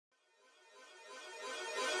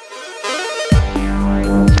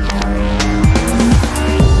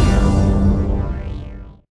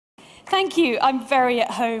I'm very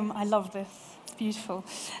at home. I love this. It's beautiful.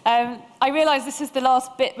 I realise this is the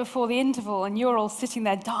last bit before the interval, and you're all sitting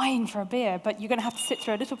there dying for a beer, but you're going to have to sit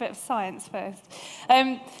through a little bit of science first.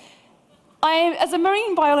 As a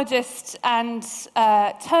marine biologist and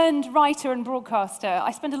turned writer and broadcaster,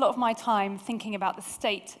 I spend a lot of my time thinking about the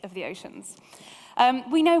state of the oceans.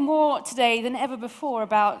 We know more today than ever before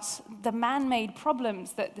about the man-made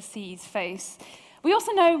problems that the seas face. We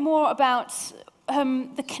also know more about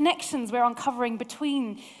the connections we're uncovering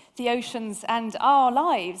between the oceans and our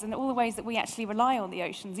lives, and all the ways that we actually rely on the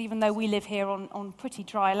oceans, even though we live here on pretty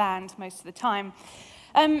dry land most of the time.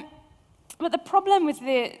 But the problem with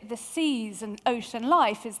the seas and ocean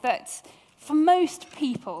life is that for most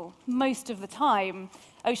people, most of the time,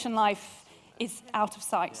 ocean life is out of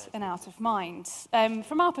sight and out of mind.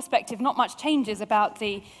 From our perspective, not much changes about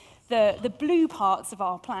the blue parts of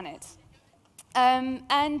our planet. And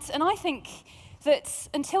I think that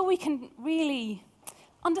until we can really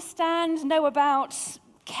understand, know about,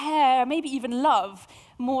 care, maybe even love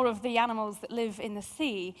more of the animals that live in the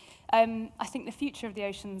sea, I think the future of the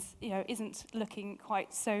oceans, isn't looking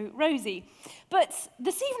quite so rosy. But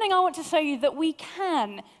this evening I want to show you that we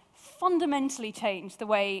can fundamentally change the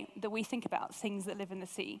way that we think about things that live in the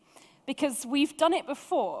sea, because we've done it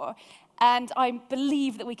before, and I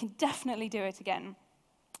believe that we can definitely do it again.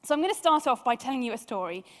 So I'm going to start off by telling you a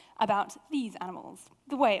story about these animals,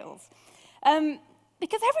 the whales.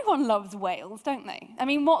 Because everyone loves whales, don't they? I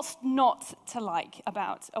mean, what's not to like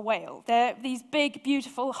about a whale? They're these big,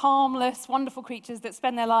 beautiful, harmless, wonderful creatures that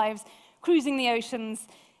spend their lives cruising the oceans.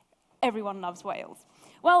 Everyone loves whales.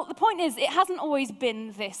 Well, the point is, it hasn't always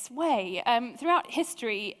been this way. Throughout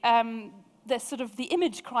history, the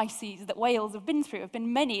image crises that whales have been through have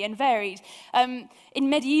been many and varied. In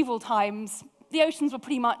medieval times, the oceans were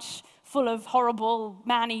pretty much full of horrible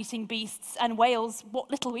man-eating beasts, and whales, what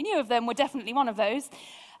little we knew of them, were definitely one of those.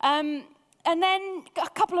 And then a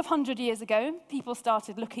couple of 100 years ago, people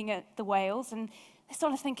started looking at the whales, and they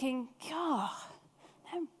started thinking, God,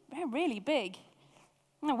 they're really big.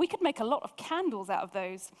 No, we could make a lot of candles out of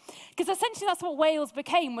those. Because essentially that's what whales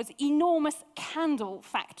became, was enormous candle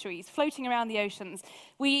factories floating around the oceans.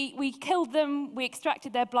 We killed them, we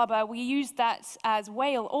extracted their blubber, we used that as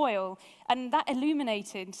whale oil, and that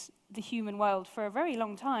illuminated the human world for a very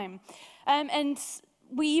long time. And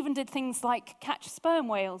we even did things like catch sperm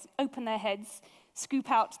whales, open their heads,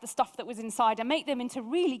 scoop out the stuff that was inside, and make them into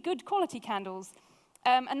really good quality candles.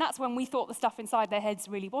 And that's when we thought the stuff inside their heads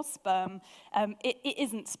really was sperm. It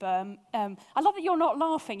isn't sperm. I love that you're not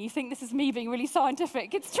laughing. You think this is me being really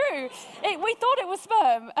scientific. It's true. We thought it was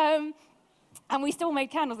sperm. And we still made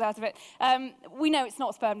candles out of it. We know it's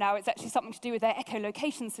not sperm now. It's actually something to do with their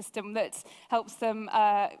echolocation system that helps them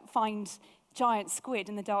find giant squid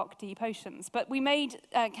in the dark, deep oceans. But we made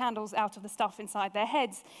candles out of the stuff inside their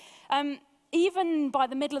heads. Even by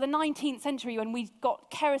the middle of the 19th century, when we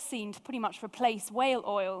got kerosene to pretty much replace whale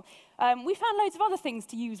oil, we found loads of other things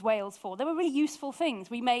to use whales for. They were really useful things.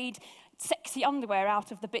 We made sexy underwear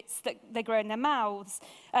out of the bits that they grow in their mouths.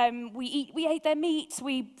 We ate their meat.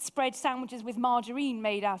 We spread sandwiches with margarine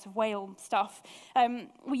made out of whale stuff.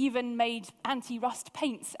 We even made anti-rust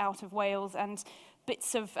paints out of whales, and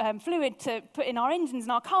bits of fluid to put in our engines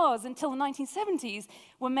and our cars until the 1970s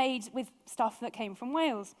were made with stuff that came from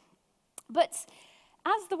whales. But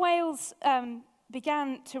as the whales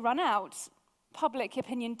began to run out, public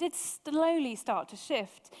opinion did slowly start to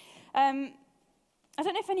shift. I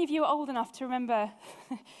don't know if any of you are old enough to remember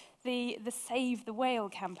the Save the Whale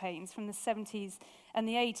campaigns from the 70s and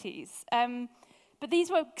the 80s. But these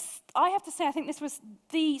were, I have to say, I think this was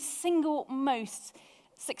the single most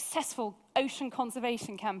successful ocean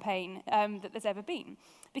conservation campaign that there's ever been.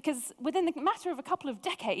 Because within the matter of a couple of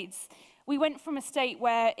decades, we went from a state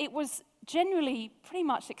where it was generally pretty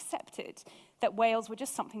much accepted that whales were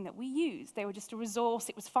just something that we used. They were just a resource,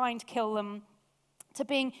 it was fine to kill them, to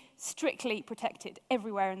being strictly protected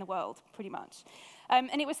everywhere in the world, pretty much.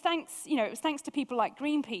 And it was thanks to people like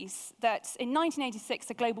Greenpeace that in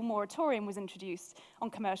 1986 a global moratorium was introduced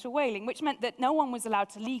on commercial whaling, which meant that no one was allowed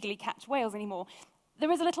to legally catch whales anymore.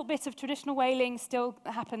 There is a little bit of traditional whaling still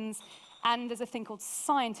happens, and there's a thing called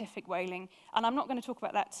scientific whaling. And I'm not going to talk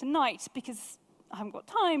about that tonight because I haven't got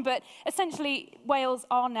time, but essentially whales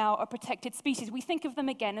are now a protected species. We think of them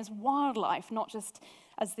again as wildlife, not just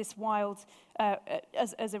as this wild,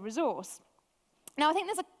 as a resource. Now, I think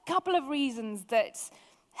there's a couple of reasons that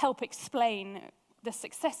help explain the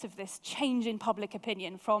success of this change in public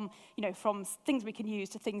opinion from things we can use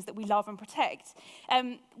to things that we love and protect.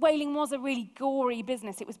 Whaling was a really gory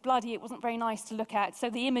business. It was bloody, it wasn't very nice to look at, so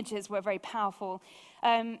the images were very powerful.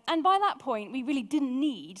 And by that point, we really didn't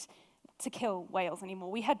need to kill whales anymore.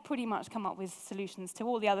 We had pretty much come up with solutions to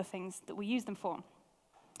all the other things that we use them for.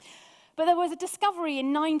 But there was a discovery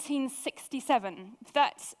in 1967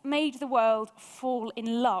 that made the world fall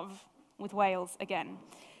in love with whales again.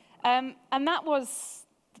 And that was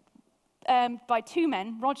by two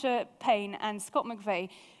men, Roger Payne and Scott McVeigh,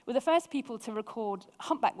 were the first people to record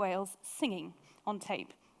humpback whales singing on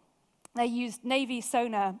tape. They used Navy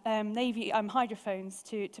sonar, Navy hydrophones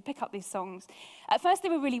to pick up these songs. At first, they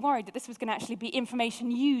were really worried that this was going to actually be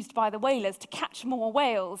information used by the whalers to catch more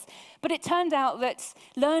whales. But it turned out that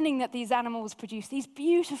learning that these animals produce these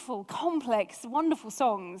beautiful, complex, wonderful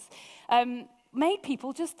songs made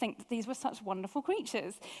people just think that these were such wonderful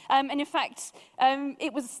creatures. And in fact,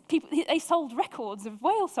 they sold records of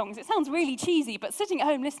whale songs. It sounds really cheesy, but sitting at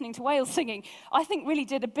home listening to whales singing, I think really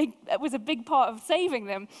was a big part of saving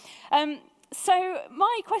them. So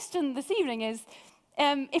my question this evening is,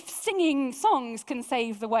 if singing songs can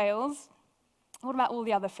save the whales, what about all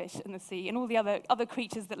the other fish in the sea and all the other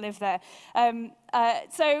creatures that live there?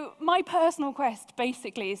 So my personal quest,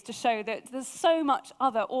 basically, is to show that there's so much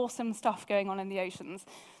other awesome stuff going on in the oceans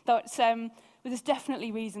that there's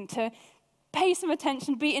definitely reason to pay some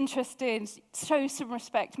attention, be interested, show some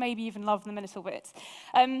respect, maybe even love them a little bit.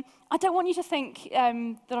 I don't want you to think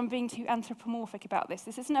that I'm being too anthropomorphic about this.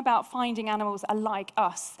 This isn't about finding animals alike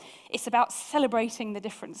us. It's about celebrating the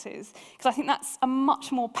differences, because I think that's a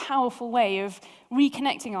much more powerful way of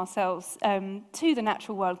reconnecting ourselves to the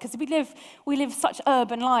natural world, because we live such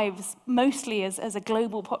urban lives, mostly as a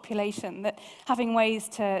global population, that having ways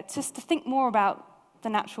to just to think more about the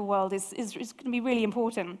natural world is going to be really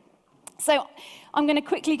important. So I'm going to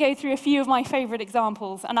quickly go through a few of my favorite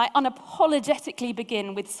examples, and I unapologetically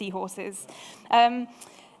begin with seahorses. Yeah,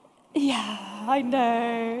 I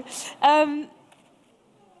know.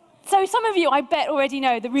 So some of you, I bet, already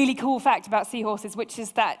know the really cool fact about seahorses, which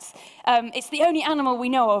is that it's the only animal we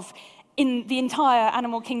know of in the entire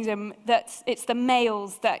animal kingdom that it's the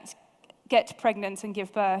males that get pregnant and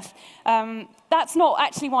give birth. That's not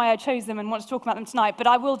actually why I chose them and want to talk about them tonight, but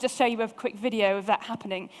I will just show you a quick video of that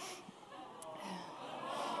happening.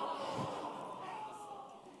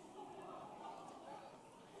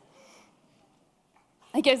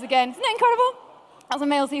 It goes again. Isn't that incredible? That's a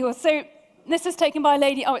male seahorse. So this is taken by a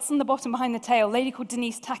lady, it's on the bottom behind the tail, a lady called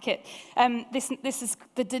Denise Tackett. This is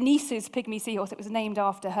the Denise's pygmy seahorse. It was named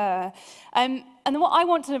after her. And what I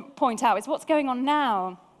want to point out is what's going on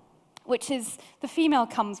now, which is the female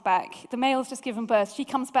comes back, the male's just given birth, she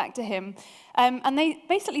comes back to him, and they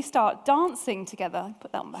basically start dancing together.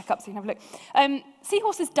 Put that one back up so you can have a look.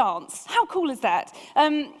 Seahorses dance. How cool is that?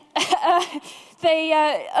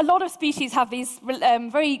 A lot of species have these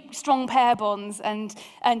very strong pair bonds, and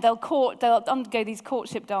they'll undergo these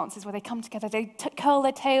courtship dances where they come together, they curl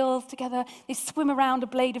their tails together, they swim around a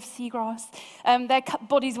blade of seagrass, their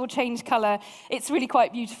bodies will change colour. It's really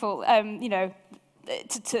quite beautiful,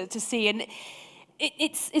 to see, and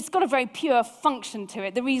it's got a very pure function to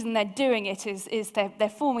it. The reason they're doing it is they're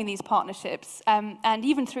forming these partnerships, and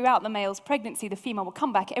even throughout the male's pregnancy, the female will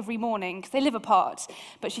come back every morning, because they live apart,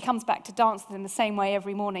 but she comes back to dance with him the same way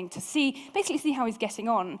every morning to basically see how he's getting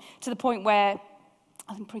on, to the point where,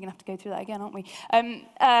 I think we're probably going to have to go through that again, aren't we?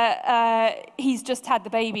 He's just had the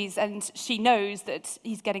babies, and she knows that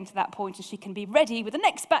he's getting to that point, and she can be ready with the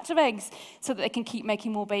next batch of eggs so that they can keep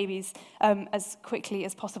making more babies as quickly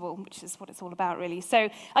as possible, which is what it's all about, really. So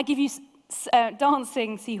I give you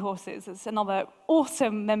dancing seahorses as another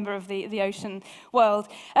awesome member of the ocean world.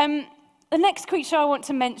 The next creature I want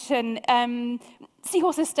to mention,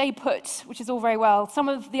 seahorses stay put, which is all very well. Some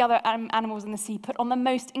of the other animals in the sea put on the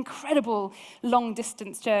most incredible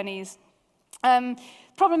long-distance journeys.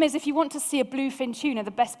 Problem is, if you want to see a bluefin tuna,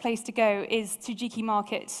 the best place to go is Tsujiki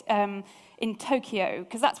Market in Tokyo,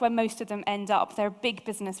 because that's where most of them end up. They're a big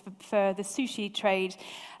business for the sushi trade.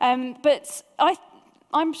 But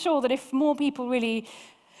I'm sure that if more people really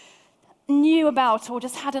knew about or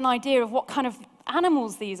just had an idea of what kind of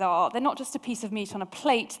animals these are, they're not just a piece of meat on a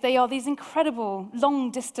plate, they are these incredible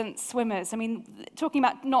long-distance swimmers. I mean, talking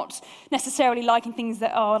about not necessarily liking things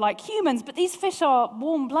that are like humans, but these fish are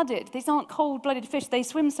warm-blooded. These aren't cold-blooded fish. They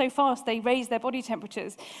swim so fast, they raise their body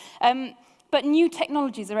temperatures. But new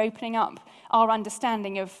technologies are opening up our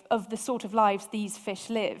understanding of the sort of lives these fish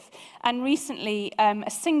live. And recently, a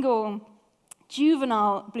single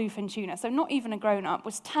juvenile bluefin tuna, so not even a grown-up,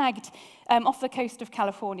 was tagged off the coast of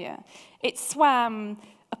California. It swam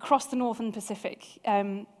across the northern Pacific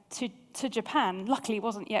to Japan. Luckily, it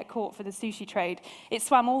wasn't yet caught for the sushi trade. It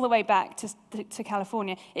swam all the way back to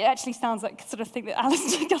California. It actually sounds like the sort of thing that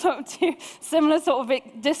Alistair got up to. Similar sort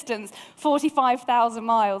of distance, 45,000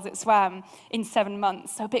 miles it swam in 7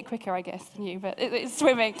 months. So a bit quicker, I guess, than you, but it's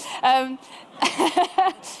swimming.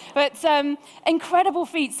 But incredible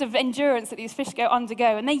feats of endurance that these fish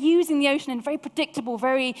undergo, and they're using the ocean in very predictable,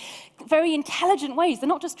 very, very intelligent ways. They're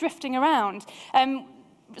not just drifting around.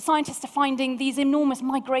 Scientists are finding these enormous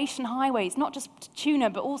migration highways, not just tuna,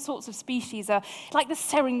 but all sorts of species are like the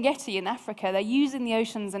Serengeti in Africa. They're using the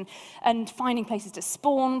oceans and finding places to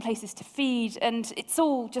spawn, places to feed, and it's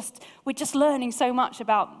all just, we're just learning so much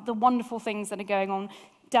about the wonderful things that are going on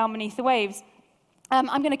down beneath the waves.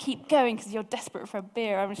 I'm going to keep going because you're desperate for a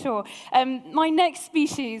beer, I'm sure. My next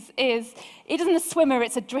species it isn't a swimmer,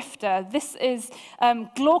 it's a drifter. This is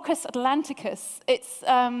Glaucus atlanticus. It's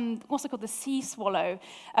what's it called, the sea swallow.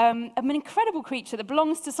 An incredible creature that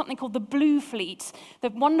belongs to something called the blue fleet. The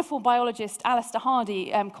wonderful biologist Alistair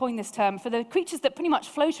Hardy coined this term for the creatures that pretty much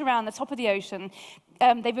float around the top of the ocean.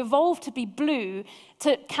 They've evolved to be blue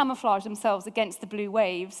to camouflage themselves against the blue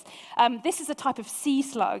waves. This is a type of sea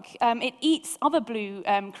slug. It eats other blue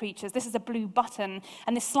creatures. This is a blue button,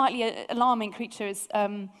 and this slightly alarming creature is,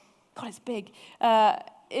 God, it's big,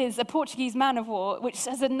 is a Portuguese man-of-war, which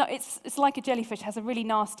has it's like a jellyfish, has a really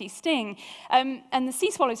nasty sting. And the sea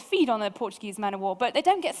swallows feed on the Portuguese man-of-war, but they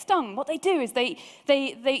don't get stung. What they do is they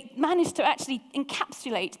manage to actually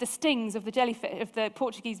encapsulate the stings of the jellyfish, of the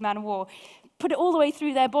Portuguese man-of-war, put it all the way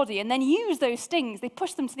through their body, and then use those stings. They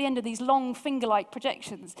push them to the end of these long finger-like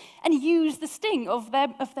projections and use the sting of their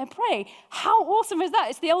prey. How awesome is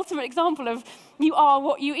that? It's the ultimate example of you are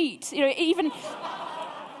what you eat. You know, it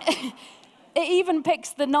even picks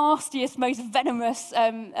the nastiest, most venomous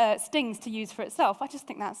stings to use for itself. I just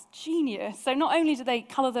think that's genius. So not only do they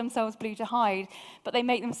colour themselves blue to hide, but they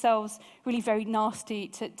make themselves really very nasty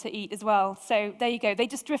to eat as well. So there you go. They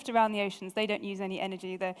just drift around the oceans. They don't use any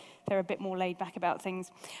energy. They're a bit more laid back about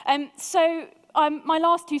things. My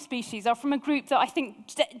last two species are from a group that I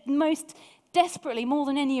think most desperately, more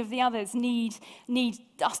than any of the others, need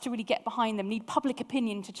us to really get behind them, need public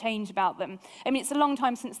opinion to change about them. I mean, it's a long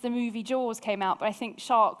time since the movie Jaws came out, but I think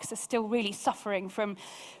sharks are still really suffering from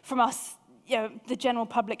us, you know, the general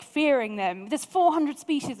public fearing them. There's 400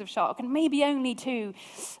 species of shark, and maybe only 2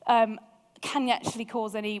 can actually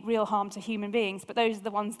cause any real harm to human beings, but those are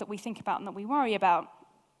the ones that we think about and that we worry about.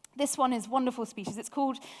 This one is a wonderful species. It's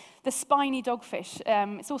called the spiny dogfish.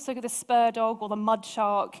 It's also the spur dog or the mud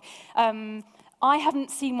shark. I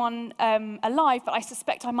haven't seen one alive, but I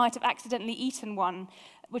suspect I might have accidentally eaten one,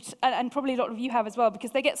 and probably a lot of you have as well,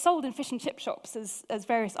 because they get sold in fish and chip shops as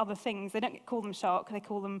various other things. They don't call them shark, they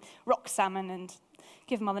call them rock salmon and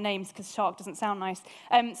give them other names because shark doesn't sound nice.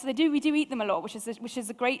 So we do eat them a lot, which is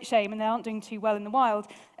a great shame, and they aren't doing too well in the wild,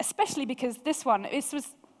 especially because the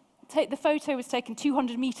photo was taken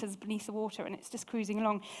 200 meters beneath the water, and it's just cruising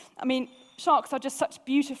along. I mean, sharks are just such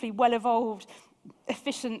beautifully well-evolved,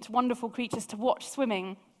 efficient, wonderful creatures to watch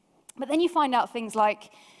swimming. But then you find out things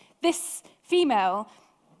like this female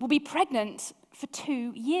will be pregnant for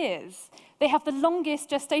 2 years. They have the longest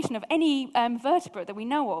gestation of any vertebrate that we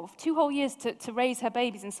know of, 2 whole years to raise her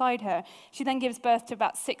babies inside her. She then gives birth to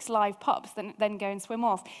about 6 live pups, then go and swim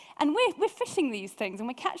off. And we're fishing these things, and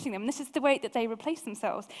we're catching them, and this is the way that they replace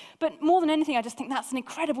themselves. But more than anything, I just think that's an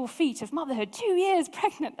incredible feat of motherhood, 2 years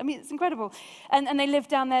pregnant. I mean, it's incredible. And they live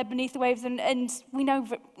down there beneath the waves, and we know,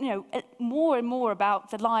 more and more about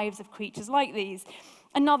the lives of creatures like these.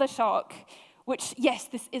 Another shark, which, yes,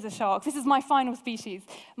 this is a shark. This is my final species,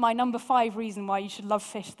 my number 5 reason why you should love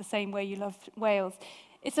fish the same way you love whales.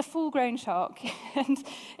 It's a full-grown shark, and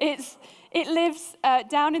it lives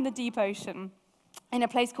down in the deep ocean in a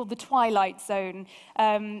place called the Twilight Zone,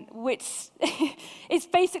 which is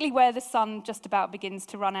basically where the sun just about begins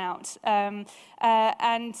to run out.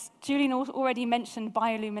 And Julian already mentioned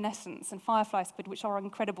bioluminescence and firefly squid, which are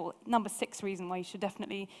incredible. Number 6 reason why you should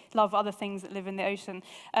definitely love other things that live in the ocean,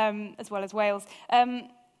 as well as whales.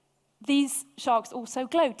 These sharks also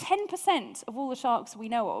glow. 10% of all the sharks we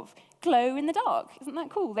know of glow in the dark. Isn't that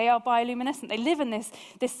cool? They are bioluminescent. They live in this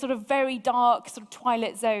sort of very dark sort of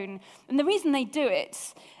twilight zone. And the reason they do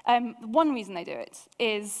it, one reason they do it,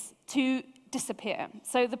 is to disappear.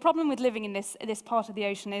 So the problem with living in this part of the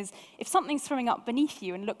ocean is if something's swimming up beneath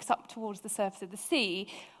you and looks up towards the surface of the sea,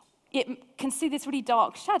 it can see this really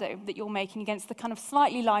dark shadow that you're making against the kind of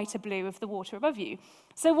slightly lighter blue of the water above you.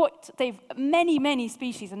 So what many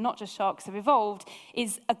species, and not just sharks, have evolved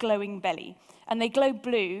is a glowing belly. And they glow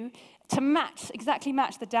blue to exactly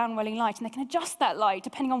match the downwelling light, and they can adjust that light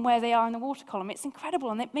depending on where they are in the water column. It's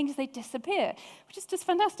incredible, and it means they disappear, which is just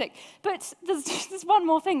fantastic. But there's one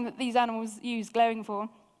more thing that these animals use glowing for,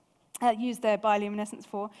 use their bioluminescence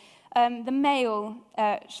for. The male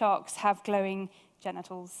sharks have glowing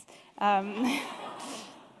genitals.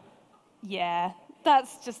 Yeah,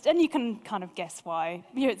 that's just, and you can kind of guess why.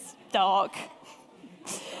 It's dark.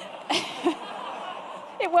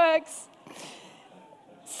 It works.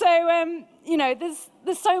 So, you know,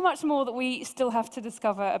 there's so much more that we still have to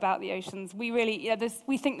discover about the oceans. We really,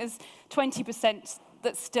 we think there's 20%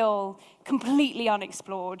 that's still completely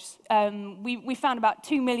unexplored. We found about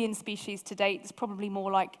 2 million species to date. There's probably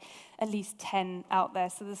more like at least 10 out there,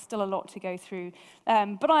 so there's still a lot to go through.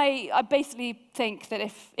 But I basically think that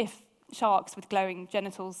if sharks with glowing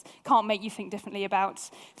genitals can't make you think differently about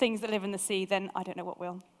things that live in the sea, then I don't know what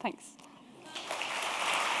will. Thanks.